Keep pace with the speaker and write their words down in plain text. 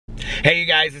Hey you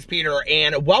guys, it's Peter,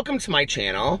 and welcome to my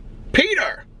channel,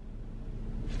 Peter!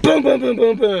 Boom, boom, boom,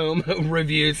 boom, boom,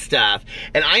 review stuff.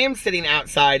 And I am sitting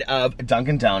outside of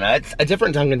Dunkin' Donuts, a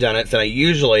different Dunkin' Donuts than I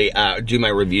usually do my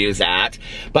reviews at.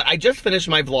 But I just finished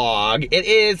my vlog. It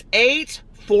is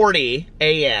 8:40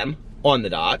 a.m. on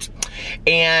the dot.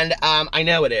 And I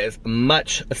know it is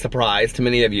much a surprise to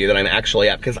many of you that I'm actually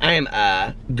up, because I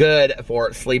am good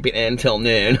for sleeping in till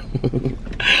noon.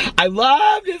 I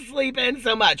love to sleep in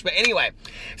so much. But anyway,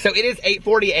 so it is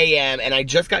 8:40 a.m. and I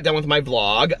just got done with my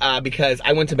vlog because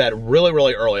I went to bed really,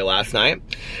 really early last night.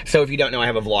 So if you don't know, I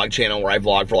have a vlog channel where I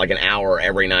vlog for like an hour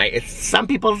every night. Some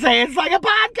people say it's like a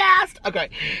podcast. Okay,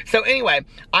 so anyway,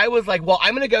 I was like, well,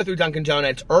 I'm gonna go through Dunkin'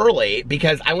 Donuts early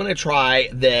because I wanna try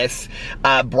this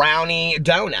brownie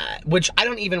donut, which I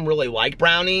don't even really like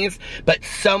brownies, but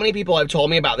so many people have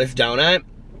told me about this donut.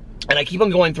 And I keep on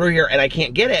going through here and I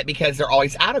can't get it because they're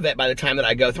always out of it by the time that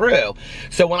I go through.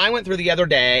 So when I went through the other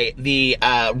day, the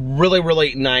really,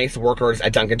 really nice workers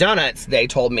at Dunkin' Donuts, they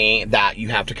told me that you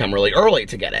have to come really early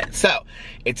to get it. So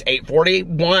it's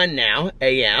 8:41 now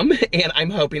a.m. and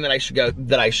I'm hoping that I should go through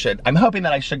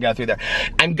there.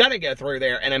 I'm gonna go through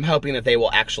there and I'm hoping that they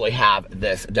will actually have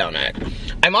this donut.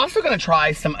 I'm also gonna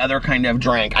try some other kind of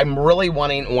drink. I'm really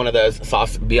wanting one of those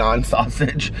Beyond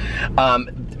Sausage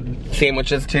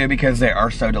sandwiches too, because they are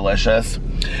so delicious.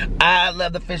 I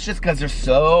love the fishes because they're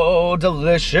so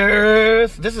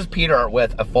delicious. This is Peter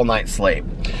with a full night's sleep.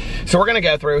 So we're gonna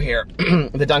go through here,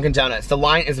 the Dunkin' Donuts. The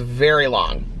line is very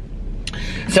long.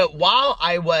 So while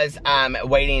I was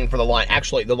waiting for the line,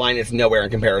 actually the line is nowhere in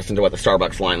comparison to what the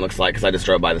Starbucks line looks like, because I just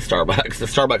drove by the Starbucks. The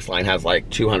Starbucks line has like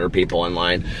 200 people in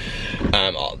line,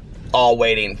 all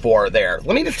waiting for there.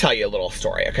 Let me just tell you a little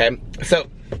story, okay? So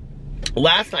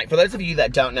last night, for those of you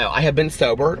that don't know, I have been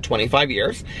sober 25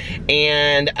 years,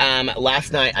 and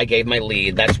last night I gave my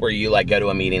lead. That's where you like go to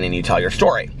a meeting and you tell your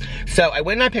story. So I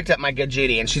went and I picked up my good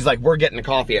Judy, and she's like, we're getting a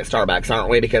coffee at Starbucks, aren't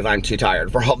we? Because I'm too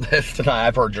tired for all this tonight.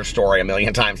 I've heard your story a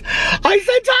million times. I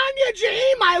said, Tanya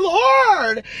G, my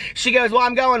Lord. She goes, well,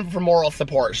 I'm going for moral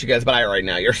support. She goes, but I already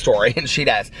know your story, and she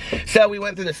does. So we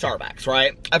went through the Starbucks,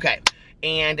 right? Okay,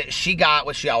 and she got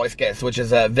what she always gets, which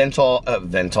is a lentil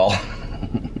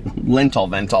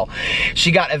venti.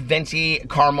 She got a venti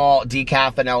caramel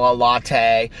decaf vanilla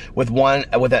latte with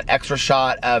an extra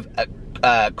shot of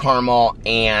caramel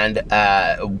and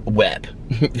whip.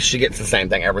 She gets the same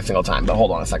thing every single time. But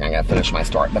hold on a second, I gotta finish my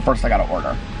story. But first I gotta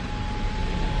order.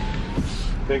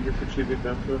 Thank you for choosing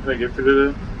Dunkin'. Can I get for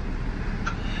today?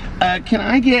 Can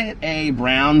I get a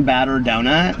brown batter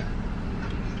donut?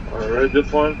 Alright,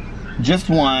 just one? Just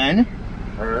one.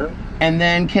 Alright. And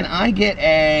then can I get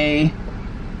a,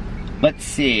 let's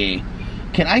see,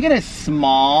 can I get a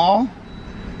small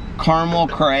caramel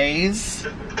Craze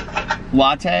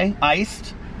latte,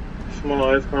 iced? Small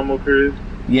iced caramel Craze?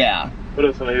 Yeah. What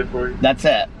else can I get for you? That's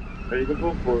it. Oh, you can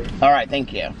pull for it. Alright,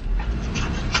 thank you.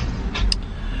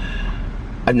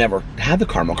 I've never had the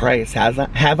caramel Craze, have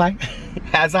I?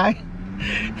 Has I?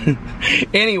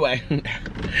 Anyway,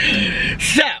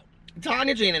 so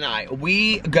Tanya Jean and I,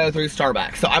 we go through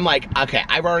Starbucks. So I'm like, okay,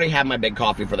 I've already had my big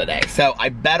coffee for the day, so I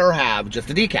better have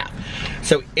just a decaf.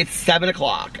 So it's 7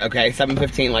 o'clock, okay,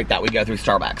 7:15 like that, we go through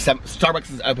Starbucks.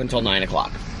 Starbucks is open till 9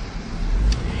 o'clock.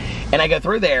 And I go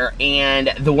through there,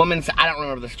 and the woman said, I don't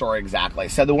remember the story exactly.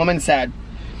 So the woman said,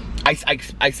 I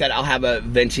said, I'll have a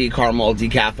venti caramel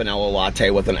decaf vanilla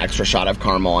latte with an extra shot of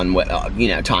caramel and, you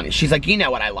know, Tanya. She's like, you know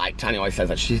what I like. Tanya always says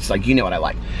that. She's like, you know what I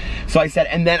like. So I said,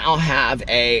 and then I'll have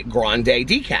a grande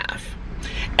decaf.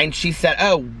 And she said,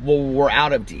 oh, well, we're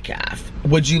out of decaf.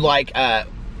 Would you like a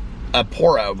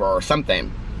pour over or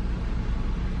something?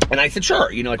 And I said,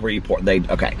 sure. You know, like where you pour,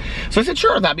 okay. So I said,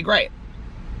 sure, that'd be great.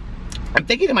 I'm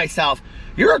thinking to myself,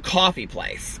 you're a coffee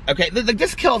place, okay?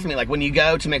 This kills me, like when you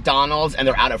go to McDonald's and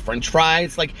they're out of French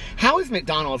fries. Like, how is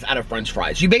McDonald's out of French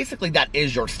fries? You basically, that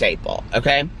is your staple,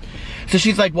 okay? So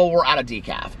she's like, well, we're out of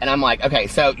decaf. And I'm like, okay,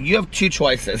 so you have two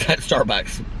choices at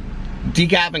Starbucks.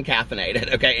 Decaf and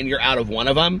caffeinated, okay? And you're out of one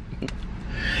of them.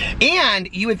 And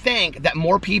you would think that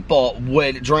more people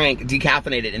would drink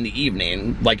decaffeinated in the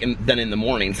evening, like than in the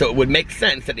morning. So it would make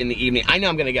sense that in the evening, I know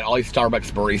I'm gonna get all these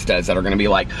Starbucks baristas that are gonna be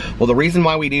like, well, the reason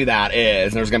why we do that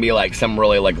is, and there's gonna be like some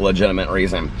really like legitimate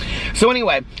reason. So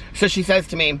anyway, so she says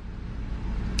to me,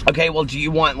 okay, well, do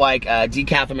you want like a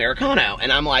decaf Americano?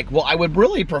 And I'm like, well, I would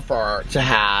really prefer to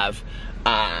have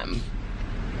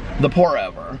the pour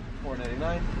over.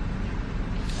 $4.99.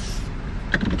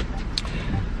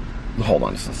 Hold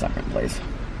on just a second, please.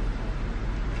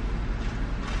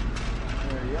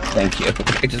 Thank you.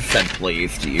 I just said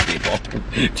please to you people.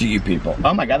 To you people.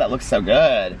 Oh my God, that looks so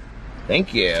good.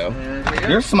 Thank you.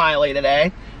 You're smiley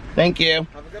today. Thank you.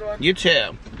 Have a good one. You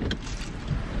too.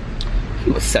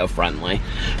 He was so friendly.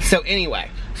 So anyway,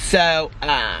 so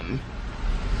then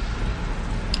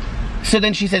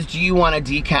she says, do you want a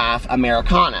decaf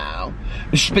Americano?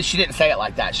 But she didn't say it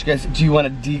like that. She goes, do you want a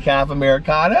decaf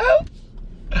Americano?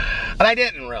 And I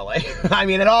didn't really. I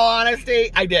mean, in all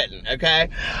honesty, I didn't, okay?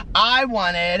 I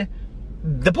wanted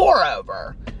the pour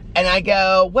over. And I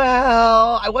go,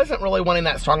 well, I wasn't really wanting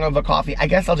that strong of a coffee. I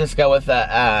guess I'll just go with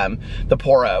the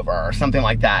pour over or something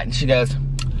like that. And she goes,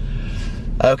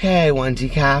 okay, 1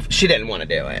 decaf. She didn't want to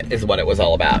do it, is what it was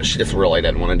all about. She just really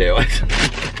didn't want to do it.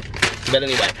 But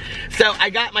anyway, so I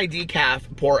got my decaf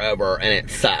pour over and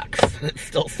it sucks. It's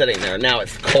still sitting there. Now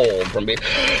it's cold from being,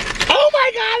 oh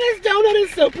my God, this donut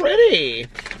is so pretty.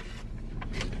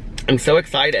 I'm so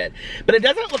excited. But it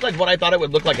doesn't look like what I thought it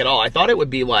would look like at all. I thought it would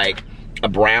be like a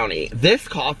brownie. This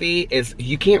coffee is,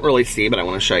 you can't really see, but I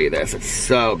want to show you this. It's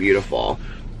so beautiful.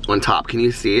 On top, can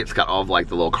you see? It's got all of like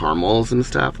the little caramels and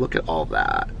stuff. Look at all of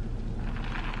that.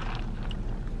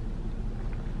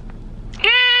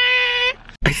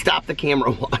 I stopped the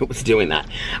camera while I was doing that.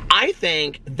 I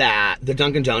think that the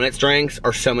Dunkin' Donuts drinks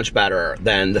are so much better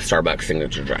than the Starbucks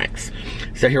signature drinks.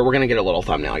 So here, we're gonna get a little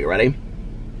thumbnail. You ready?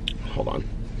 Hold on.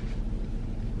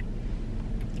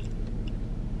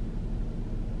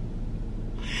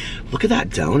 Look at that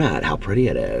donut, how pretty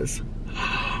it is.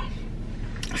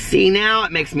 See, now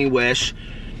it makes me wish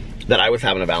that I was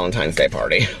having a Valentine's Day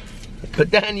party.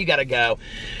 But then you gotta go,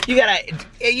 you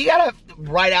gotta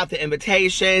write out the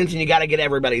invitations, and you gotta get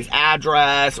everybody's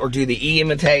address or do the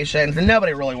e-invitations, and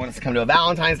nobody really wants to come to a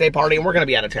Valentine's Day party, and we're gonna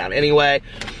be out of town anyway,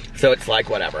 so it's like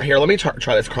whatever. Here, let me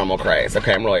try this caramel Craze.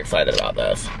 Okay, I'm really excited about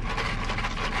this.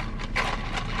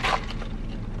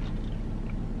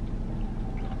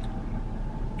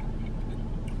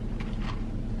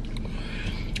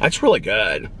 That's really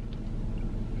good.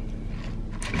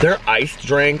 Their iced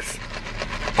drinks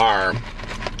are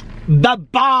the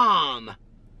bomb.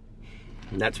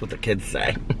 That's what the kids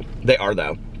say. They are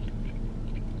though.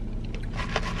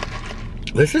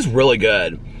 This is really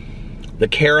good. The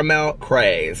caramel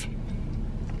Craze.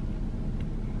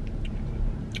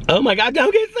 Oh my God,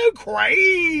 don't get so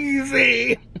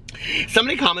crazy.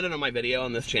 Somebody commented on my video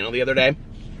on this channel the other day,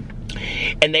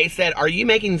 and they said, are you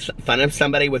making fun of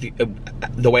somebody with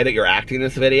the way that you're acting in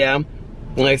this video?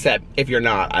 And I said, if you're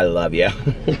not, I love you.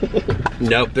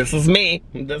 Nope, this is me.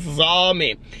 This is all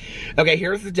me. Okay,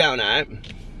 here's the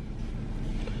donut.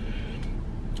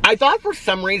 I thought for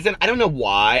some reason, I don't know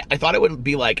why, I thought it would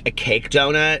be like a cake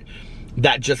donut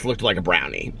that just looked like a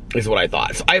brownie, is what I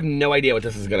thought. So I have no idea what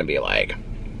this is gonna be like.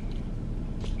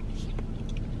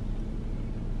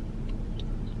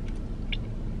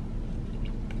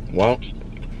 Well,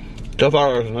 so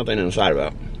far there's nothing inside of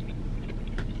it.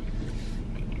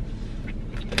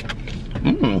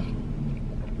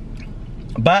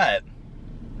 But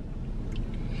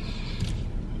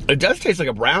it does taste like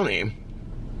a brownie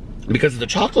because of the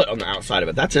chocolate on the outside of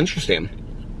it. That's interesting.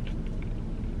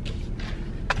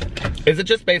 Is it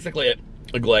just basically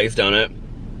a glazed donut?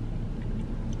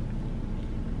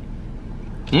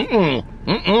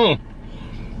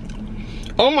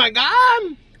 Oh my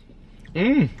God.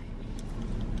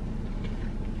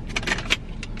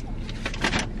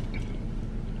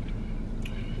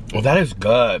 Well, that is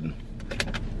good.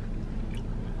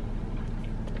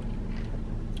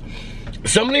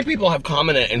 So many people have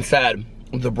commented and said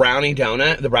the brownie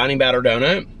donut, the brownie batter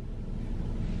donut.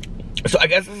 So I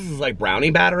guess this is like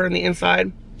brownie batter in the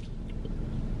inside.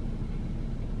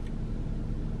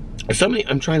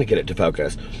 I'm trying to get it to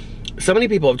focus. So many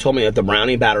people have told me that the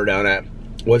brownie batter donut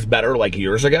was better like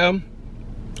years ago.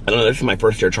 I don't know, this is my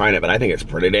first year trying it, but I think it's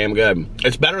pretty damn good.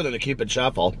 It's better than the Cupid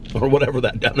Shuffle, or whatever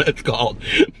that donut's called.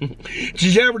 Did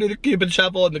you ever do the Cupid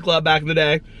Shuffle in the club back in the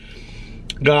day?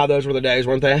 God, those were the days,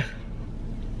 weren't they?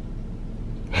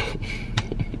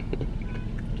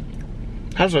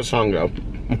 How's that song go?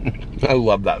 I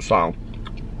love that song.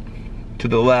 To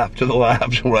the left,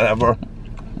 whatever.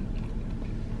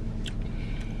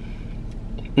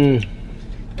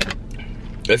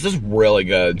 This is really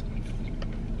good.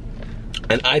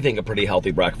 And I think a pretty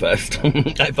healthy breakfast,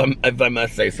 if I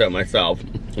must say so myself.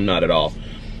 Not at all.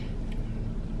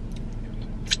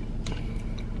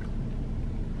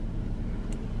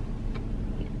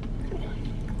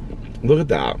 Look at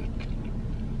that.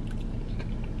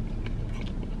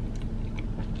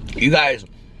 You guys,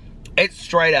 it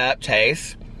straight up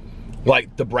tastes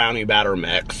like the brownie batter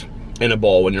mix in a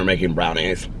bowl when you're making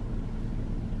brownies.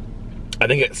 I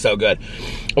think it's so good.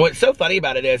 And what's so funny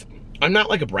about it is, I'm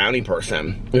not like a brownie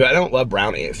person. I don't love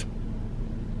brownies.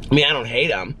 I mean, I don't hate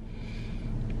them.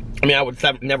 I mean, I would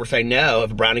never say no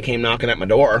if a brownie came knocking at my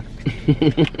door.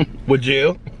 Would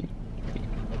you?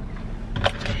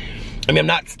 I mean, I'm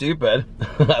not stupid.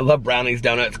 I love brownies,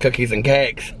 donuts, cookies, and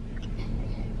cakes.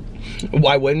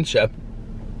 Why wouldn't you?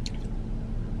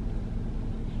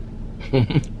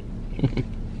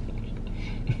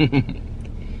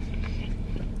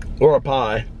 Or a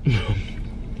pie.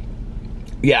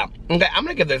 Yeah. Okay, I'm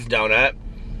gonna give this donut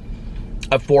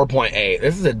a 4.8.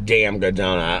 This is a damn good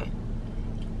donut.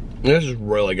 This is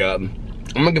really good.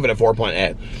 I'm gonna give it a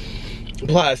 4.8.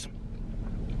 Plus,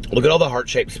 look at all the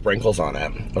heart-shaped sprinkles on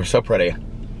it. They're so pretty.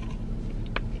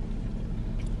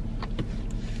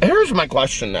 Here's my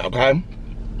question now, okay?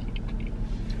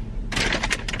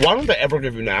 Why don't they ever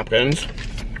give you napkins?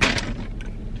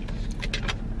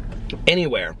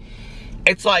 Anywhere.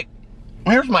 It's like,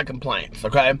 here's my complaints,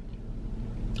 okay?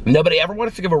 Nobody ever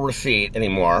wants to give a receipt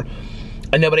anymore,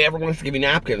 and nobody ever wants to give you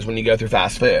napkins when you go through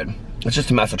fast food. It's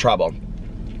just a mess of trouble.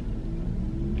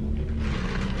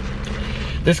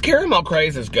 This caramel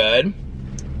Craze is good.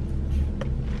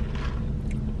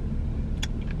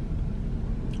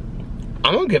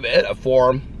 I'm gonna give it a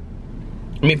 4. I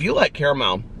mean, if you like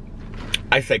caramel,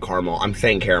 I say caramel. I'm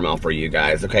saying caramel for you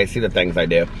guys, okay? See the things I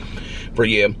do for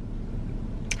you.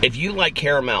 If you like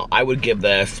caramel, I would give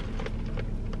this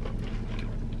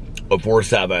a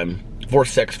 4.7,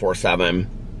 4.6, 4.7.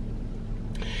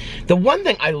 The one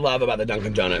thing I love about the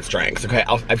Dunkin' Donuts drinks, okay,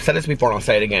 I've said this before and I'll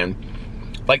say it again.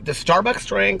 Like the Starbucks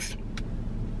drinks,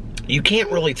 you can't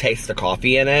really taste the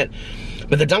coffee in it.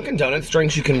 But the Dunkin' Donuts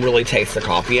drinks, you can really taste the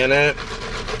coffee in it.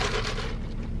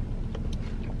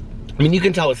 I mean, you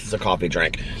can tell this is a coffee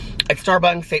drink. At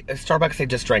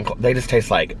Starbucks, they just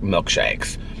taste like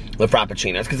milkshakes, the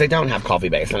frappuccinos, because they don't have coffee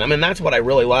base in them. And that's what I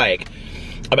really like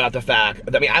about the fact,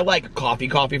 I mean, I like coffee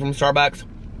from Starbucks,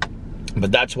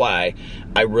 but that's why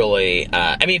I really,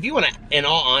 I mean, if you want to, in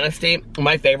all honesty,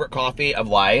 my favorite coffee of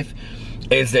life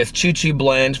is this Choo-Choo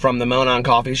blend from the Monn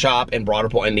coffee shop in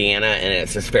Broderpool, Indiana, and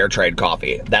it's this fair trade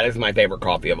coffee. That is my favorite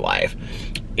coffee of life.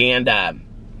 And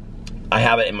I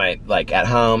have it in my, like, at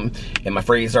home, in my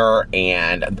freezer,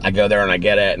 and I go there and I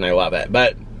get it, and I love it.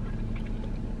 But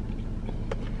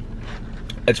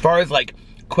as far as, like,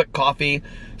 quick coffee,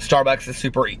 Starbucks is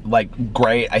super, like,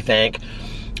 great, I think.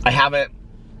 I've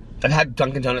had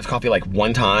Dunkin' Donuts coffee, like,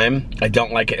 one time. I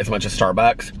don't like it as much as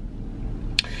Starbucks.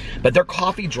 But their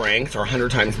coffee drinks are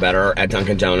 100 times better at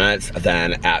Dunkin' Donuts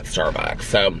than at Starbucks.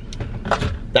 So,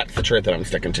 that's the truth, and I'm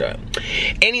sticking to it.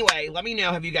 Anyway, let me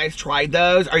know, have you guys tried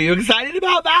those? Are you excited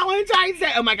about Valentine's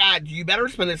Day? Oh my God, you better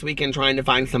spend this weekend trying to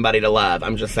find somebody to love.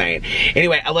 I'm just saying.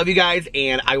 Anyway, I love you guys,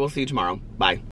 and I will see you tomorrow. Bye.